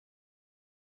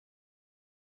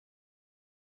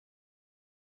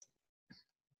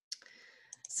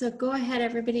So go ahead,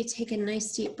 everybody, take a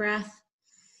nice deep breath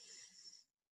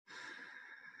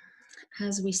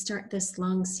as we start this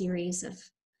long series of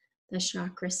the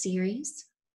chakra series.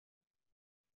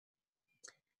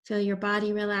 Feel your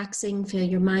body relaxing, feel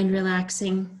your mind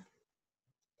relaxing.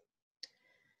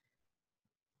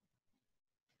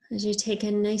 As you take a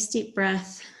nice deep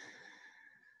breath,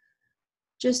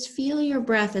 just feel your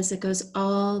breath as it goes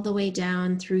all the way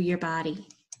down through your body.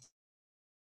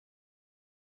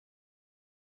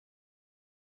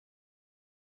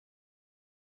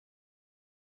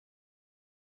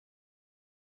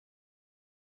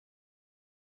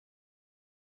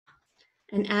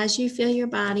 And as you feel your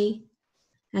body,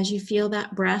 as you feel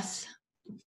that breath,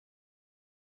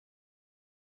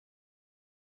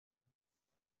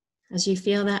 as you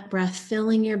feel that breath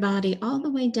filling your body all the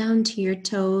way down to your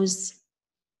toes,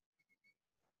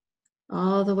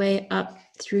 all the way up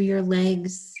through your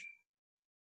legs,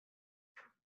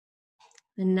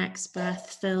 the next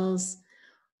breath fills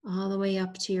all the way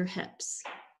up to your hips.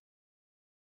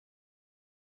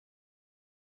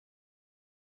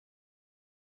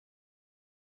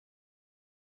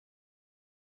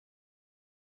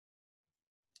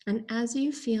 And as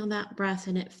you feel that breath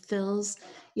and it fills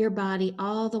your body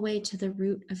all the way to the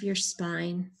root of your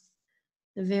spine,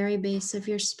 the very base of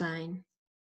your spine,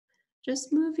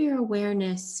 just move your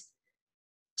awareness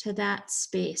to that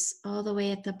space all the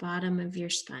way at the bottom of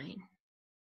your spine.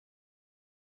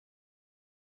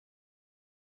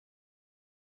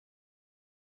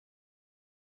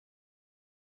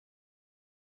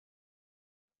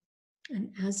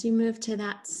 And as you move to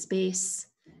that space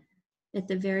at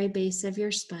the very base of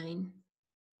your spine,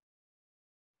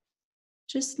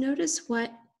 just notice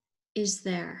what is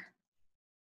there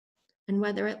and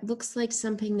whether it looks like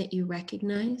something that you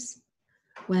recognize,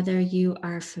 whether you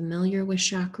are familiar with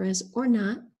chakras or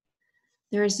not.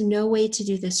 There is no way to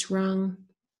do this wrong,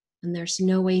 and there's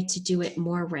no way to do it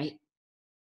more right.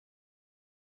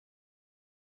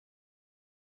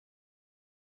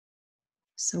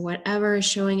 So whatever is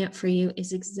showing up for you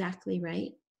is exactly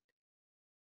right,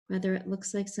 whether it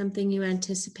looks like something you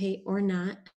anticipate or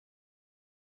not.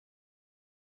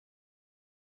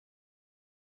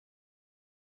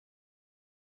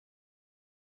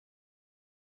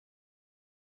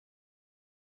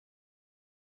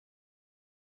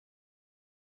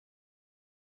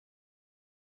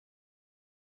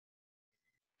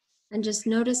 And just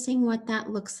noticing what that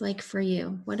looks like for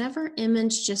you. Whatever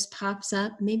image just pops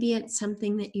up, maybe it's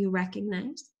something that you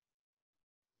recognize,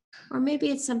 or maybe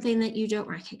it's something that you don't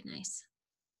recognize.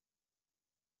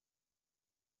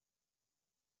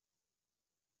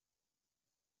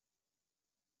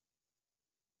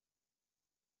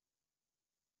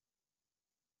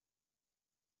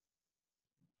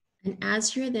 And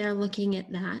as you're there looking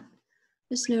at that,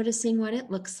 just noticing what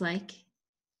it looks like.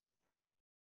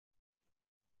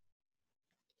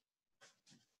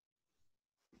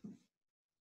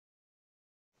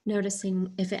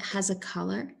 Noticing if it has a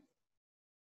color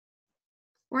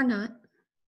or not.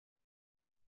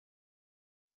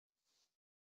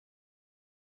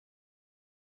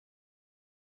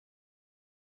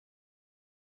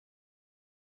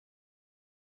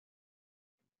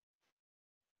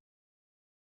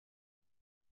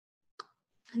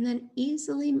 And then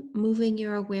easily moving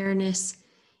your awareness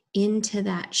into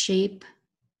that shape,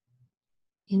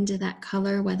 into that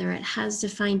color, whether it has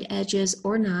defined edges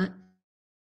or not.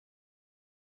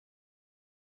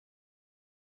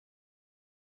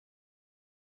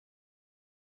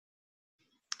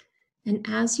 And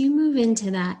as you move into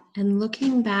that and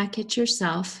looking back at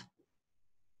yourself,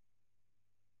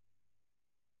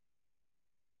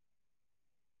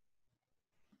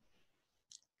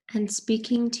 and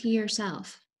speaking to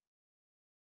yourself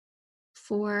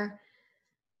for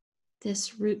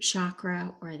this root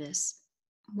chakra or this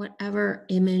whatever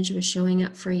image was showing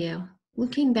up for you,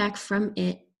 looking back from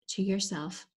it to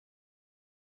yourself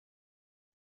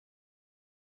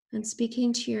and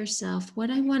speaking to yourself,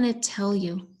 what I want to tell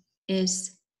you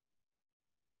is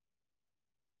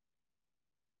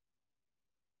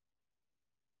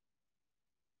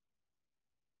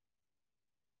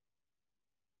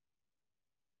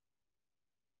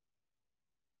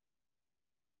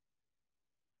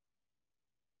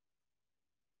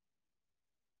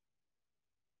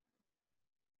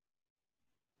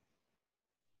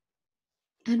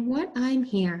and what I'm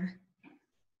here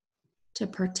to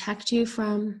protect you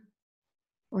from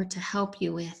or to help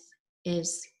you with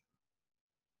is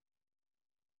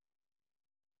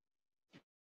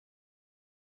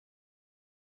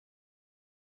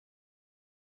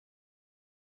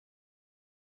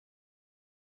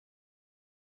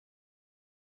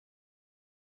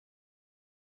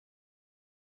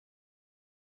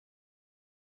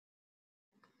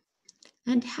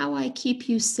And how I keep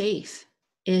you safe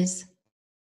is.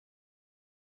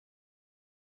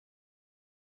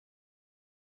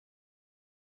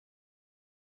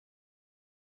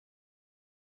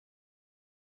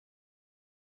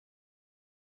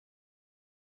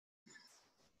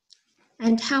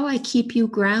 And how I keep you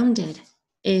grounded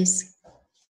is.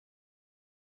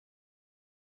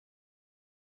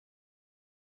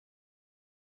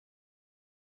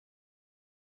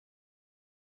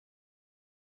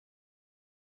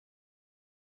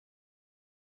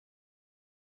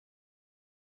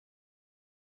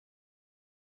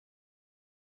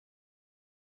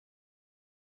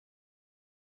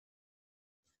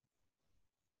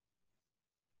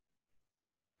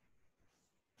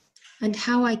 And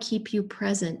how I keep you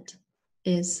present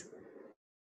is.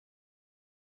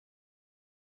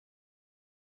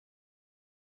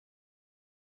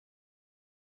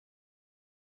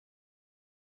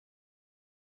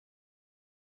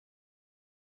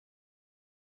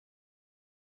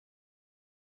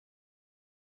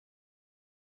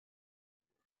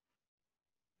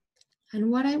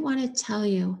 And what I want to tell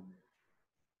you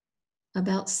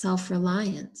about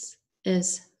self-reliance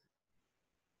is.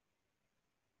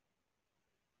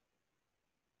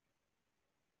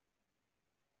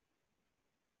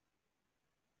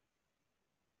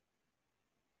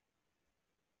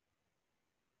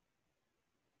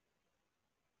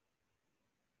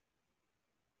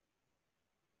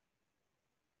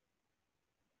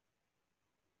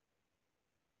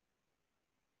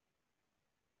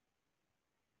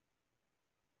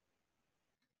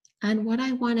 And what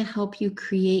I want to help you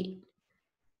create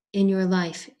in your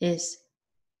life is.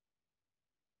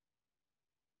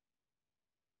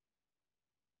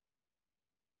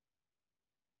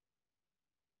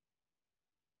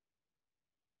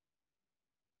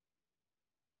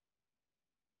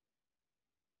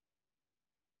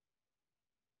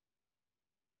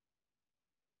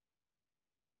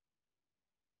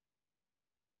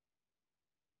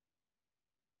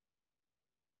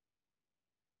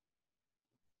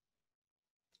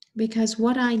 Because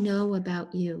what I know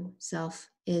about you, self,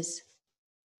 is.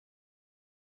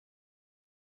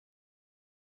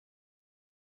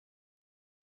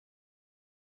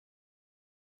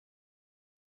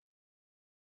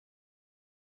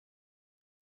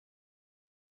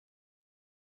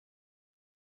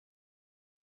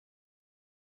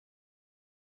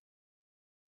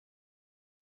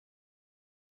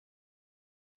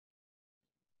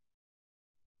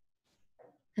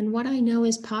 And what I know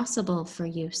is possible for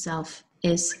you, self,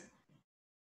 is.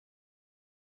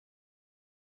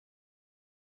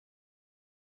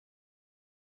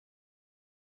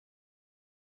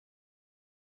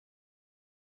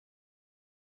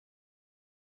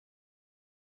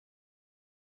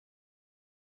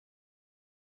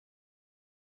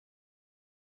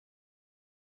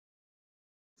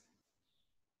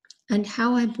 And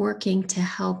how I'm working to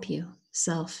help you,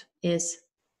 self, is.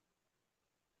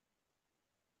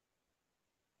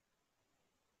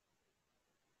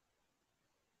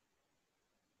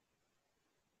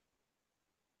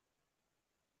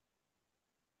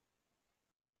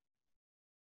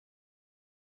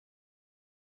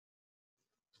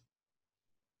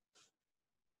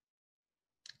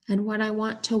 And what I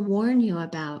want to warn you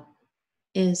about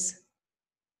is.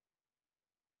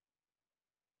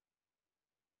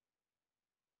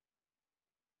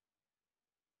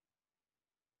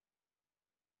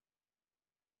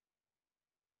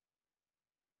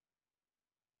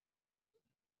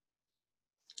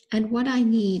 And what I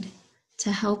need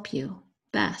to help you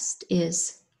best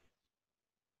is.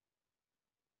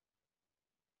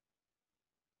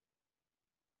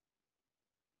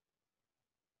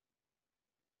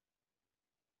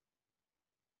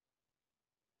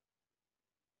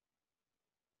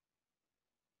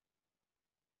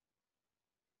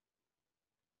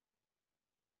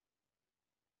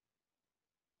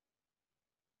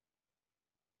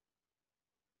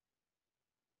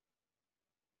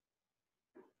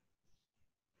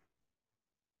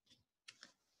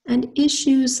 And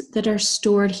issues that are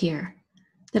stored here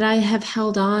that I have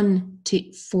held on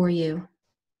to for you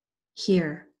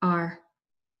here are.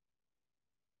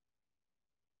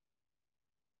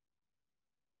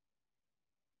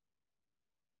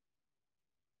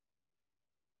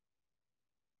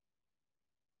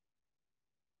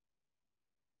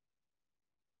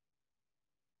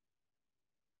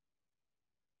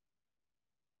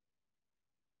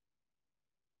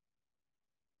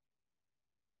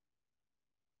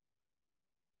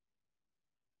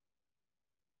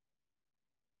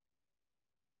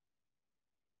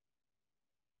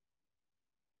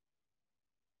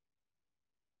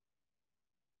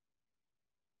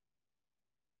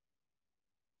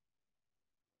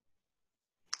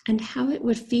 And how it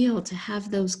would feel to have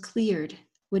those cleared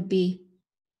would be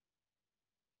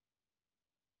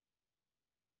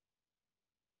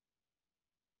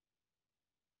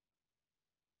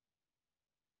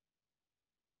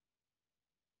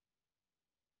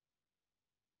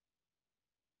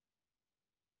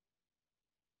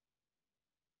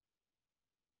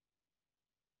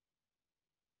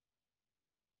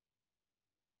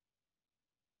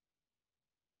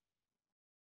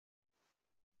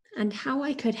and how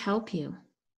I could help you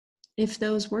if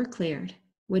those were cleared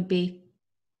would be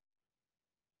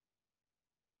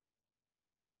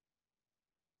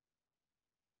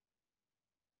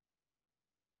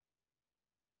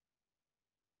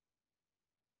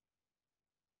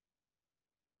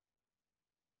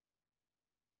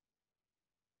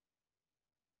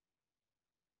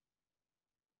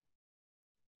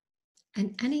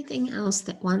and anything else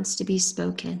that wants to be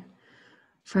spoken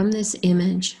from this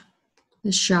image,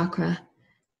 this chakra,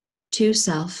 to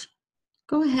self,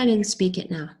 go ahead and speak it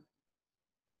now.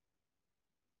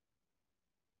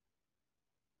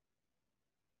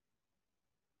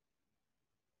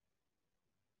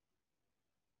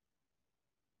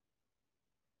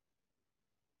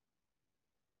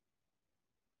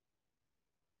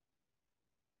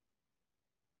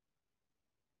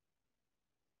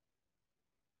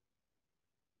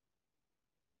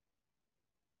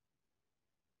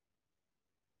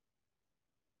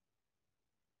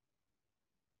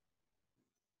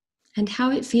 And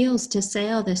how it feels to say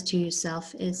all this to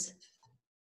yourself is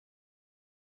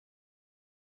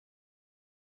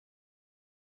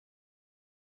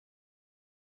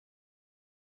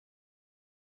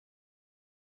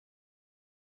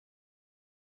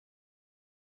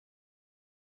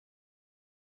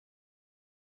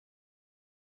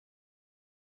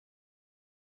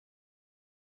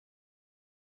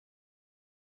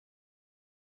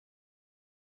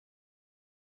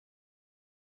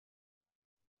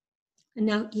and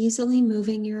now easily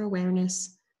moving your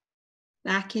awareness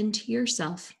back into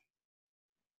yourself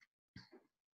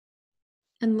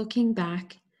and looking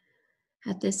back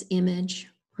at this image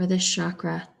or this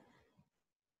chakra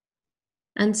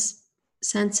and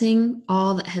sensing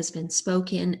all that has been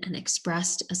spoken and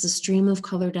expressed as a stream of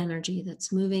colored energy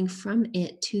that's moving from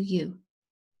it to you.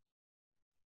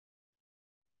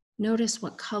 Notice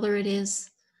what color it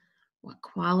is, what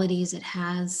qualities it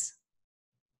has,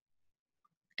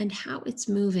 and how it's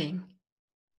moving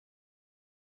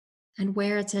and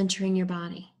where it's entering your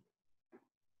body.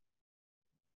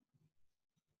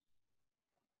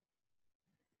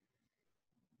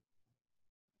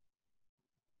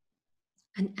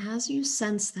 And as you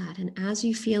sense that and as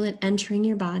you feel it entering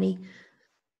your body,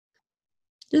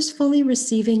 just fully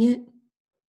receiving it,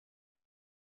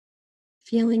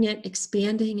 feeling it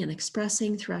expanding and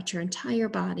expressing throughout your entire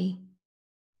body,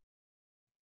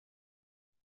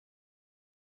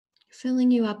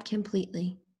 filling you up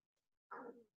completely.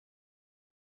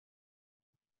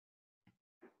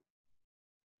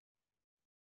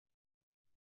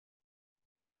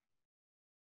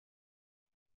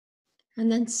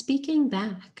 And then speaking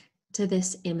back to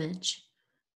this image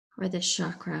or this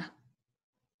chakra,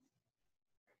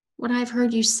 what I've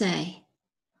heard you say,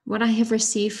 what I have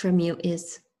received from you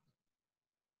is,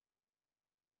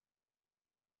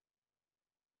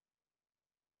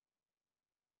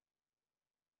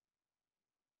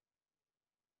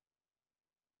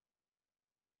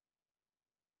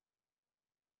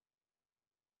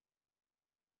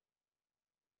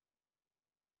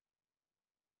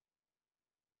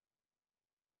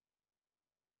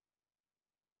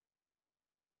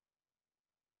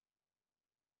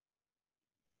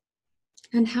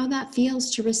 and how that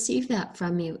feels to receive that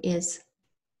from you is,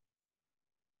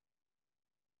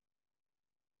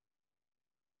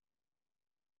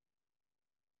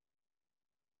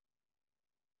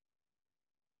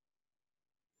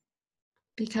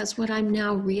 because what I'm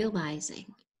now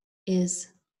realizing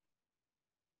is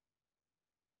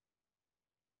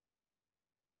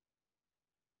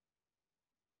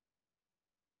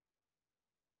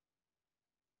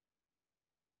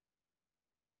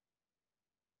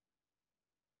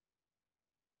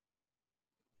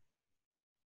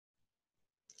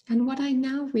and what I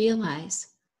now realize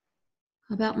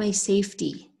about my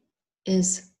safety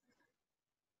is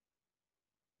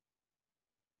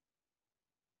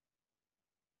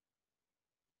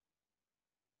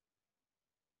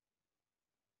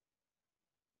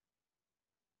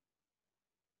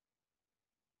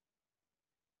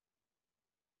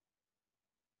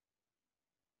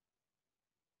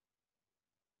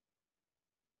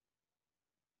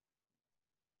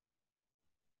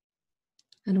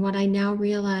and what I now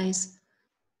realize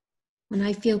when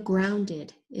I feel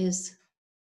grounded is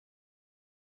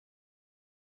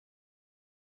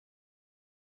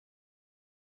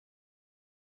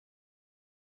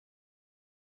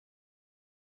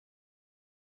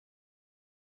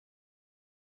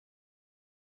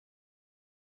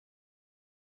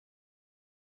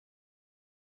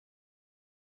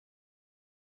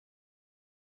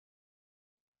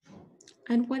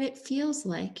And what it feels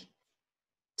like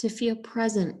to feel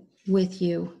present with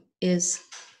you is.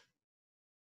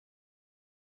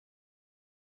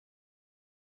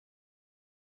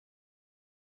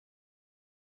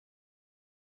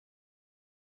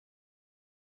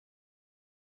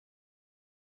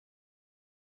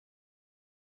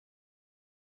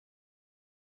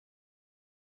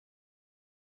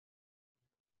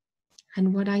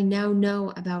 And what I now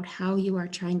know about how you are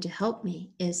trying to help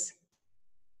me is.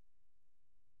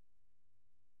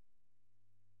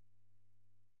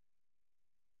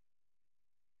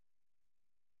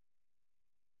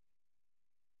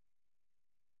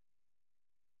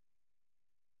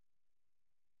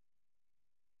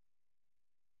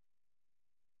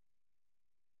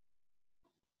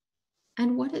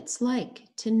 And what it's like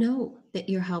to know that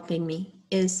you're helping me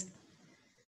is.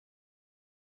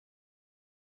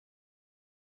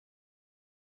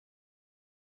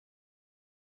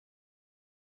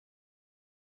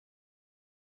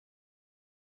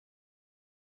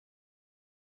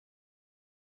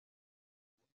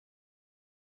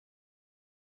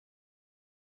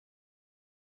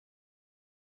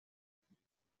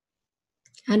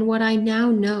 And what I now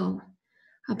know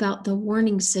about the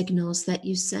warning signals that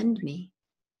you send me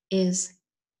is.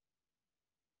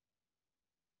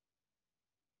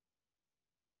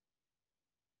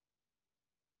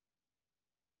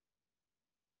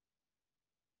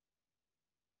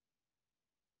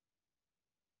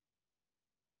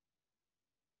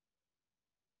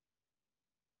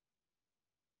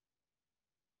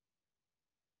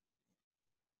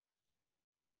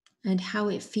 And how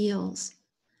it feels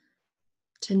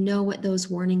to know what those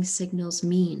warning signals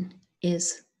mean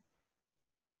is.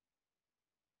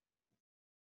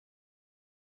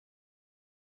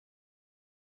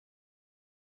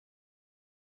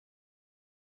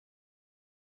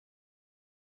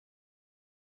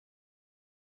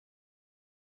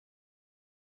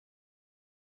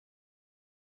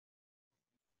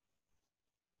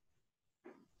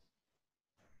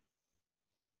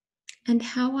 And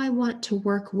how I want to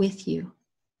work with you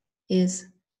is.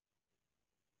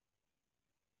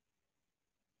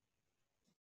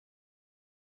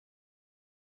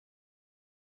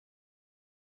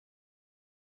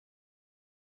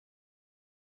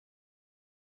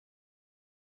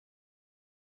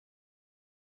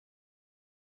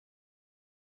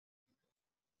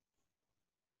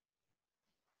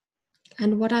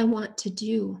 And what I want to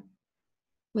do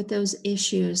with those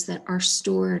issues that are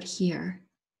stored here,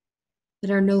 that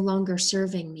are no longer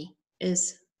serving me,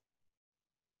 is.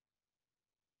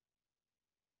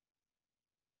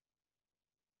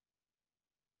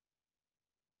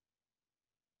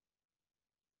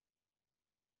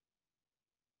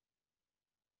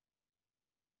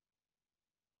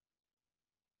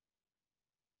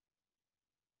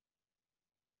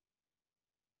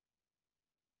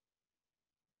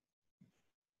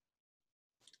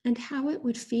 And how it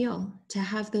would feel to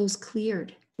have those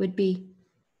cleared would be.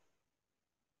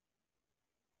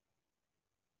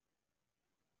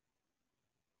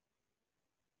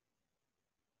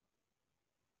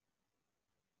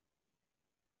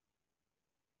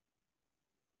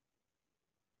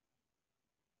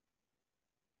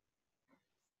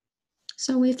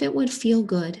 So if it would feel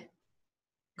good,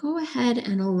 go ahead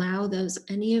and allow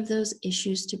any of those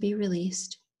issues to be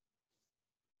released.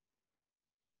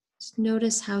 Just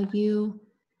notice how you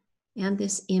and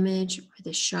this image or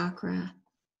this chakra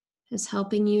is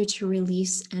helping you to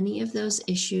release any of those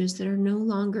issues that are no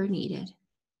longer needed.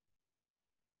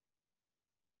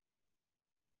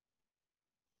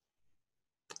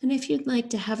 And if you'd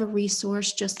like to have a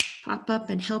resource just pop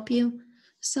up and help you,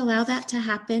 just allow that to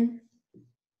happen.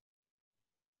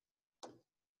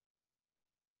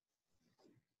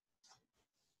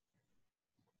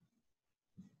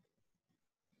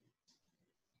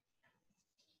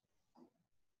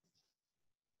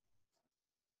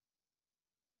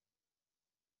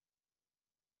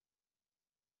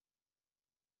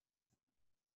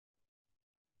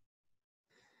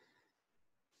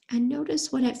 And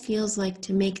notice what it feels like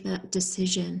to make that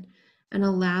decision and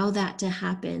allow that to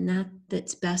happen,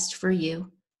 that's best for you.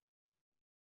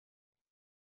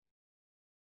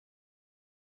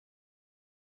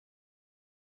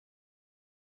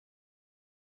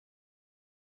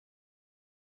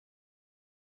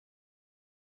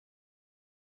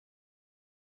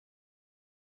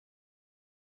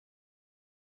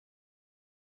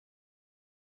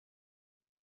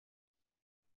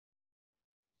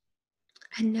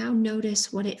 And now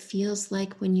notice what it feels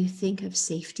like when you think of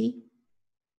safety,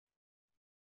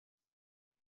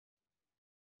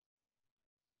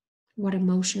 what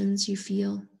emotions you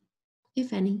feel,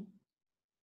 if any.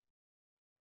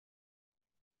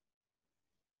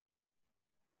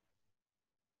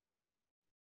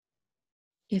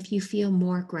 if you feel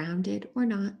more grounded or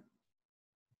not.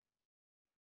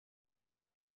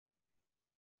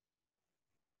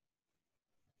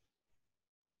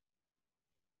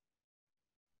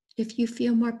 If you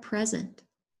feel more present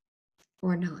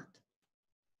or not.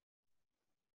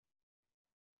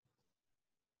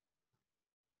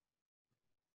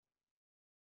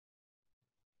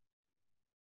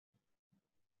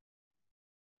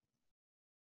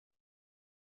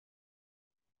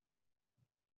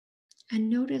 And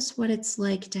notice what it's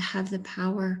like to have the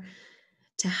power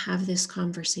to have this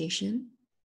conversation,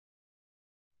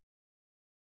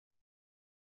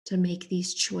 to make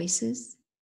these choices,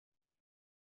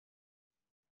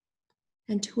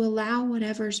 and to allow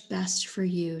whatever's best for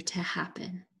you to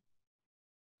happen.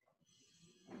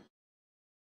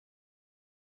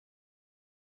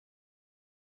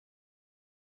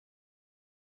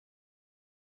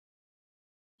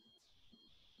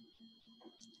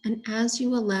 And as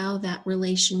you allow that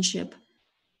relationship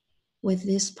with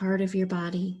this part of your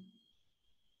body,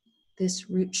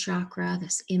 this root chakra,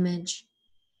 this image,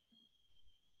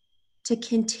 to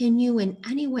continue in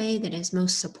any way that is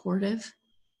most supportive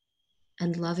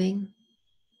and loving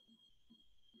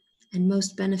and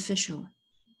most beneficial.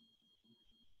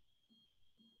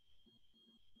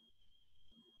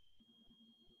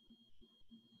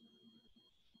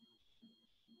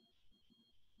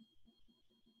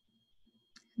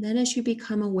 Then as you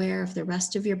become aware of the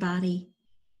rest of your body,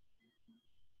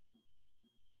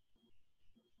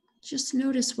 just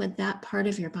notice what that part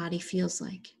of your body feels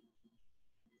like.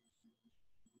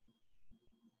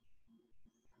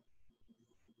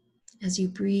 As you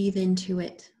breathe into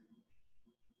it,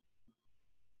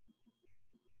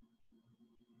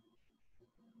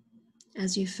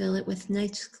 as you fill it with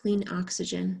nice, clean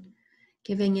oxygen,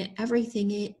 giving it everything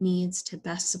it needs to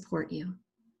best support you.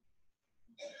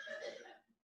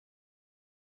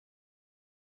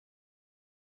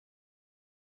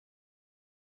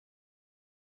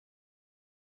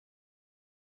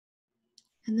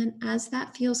 And then as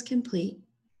that feels complete,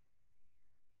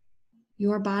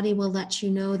 your body will let you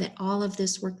know that all of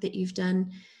this work that you've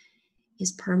done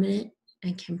is permanent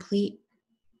and complete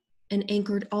and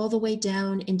anchored all the way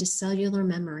down into cellular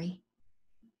memory.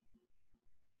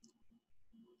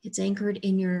 It's anchored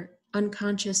in your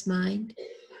unconscious mind,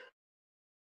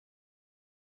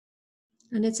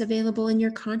 and it's available in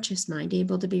your conscious mind,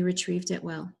 able to be retrieved at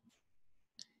will.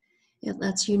 It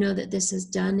lets you know that this is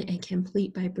done and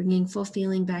complete by bringing full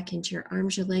feeling back into your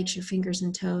arms, your legs, your fingers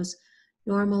and toes,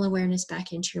 normal awareness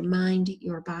back into your mind,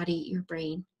 your body, your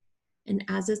brain. And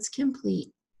as it's complete,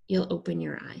 you'll open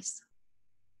your eyes.